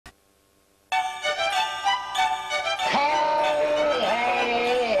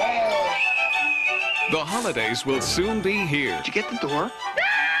The holidays will soon be here. Did you get the door?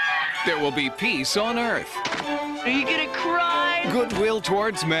 There will be peace on earth. Are you gonna cry? Goodwill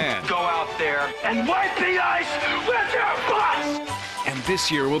towards man. Go out there and wipe the ice with your butts! And this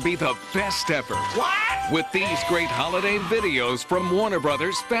year will be the best ever. What? With these great holiday videos from Warner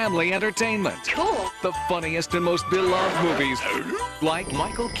Brothers Family Entertainment. Cool. The funniest and most beloved movies, like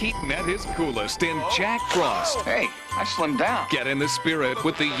Michael Keaton at his coolest in Jack Frost. Hey, I slimmed down. Get in the spirit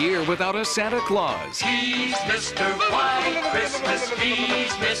with The Year Without a Santa Claus. He's Mr. White Christmas,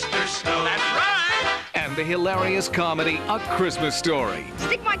 he's Mr. Snow. That's right! And the hilarious comedy A Christmas Story.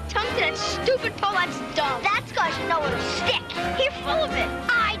 Stick my tongue to that stupid pole, that's dumb. That's cause you know it'll stick. You're full of it.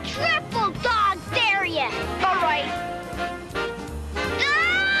 I triple dog dare you. All right.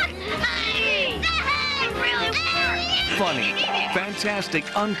 Funny,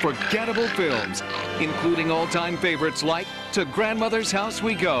 fantastic, unforgettable films, including all-time favorites like To Grandmother's House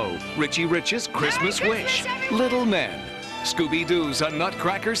We Go, Richie Rich's Christmas Wish, Little Men, Scooby-Doo's A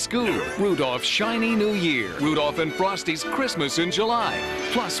Nutcracker School, Rudolph's Shiny New Year, Rudolph and Frosty's Christmas in July,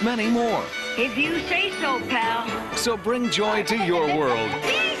 plus many more. If you say so, pal. So bring joy to your world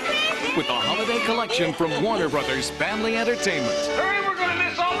with the holiday collection from Warner Brothers Family Entertainment. Hurry, we're gonna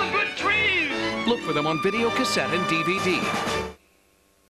miss all the good trees! Look for them on video cassette and DVD.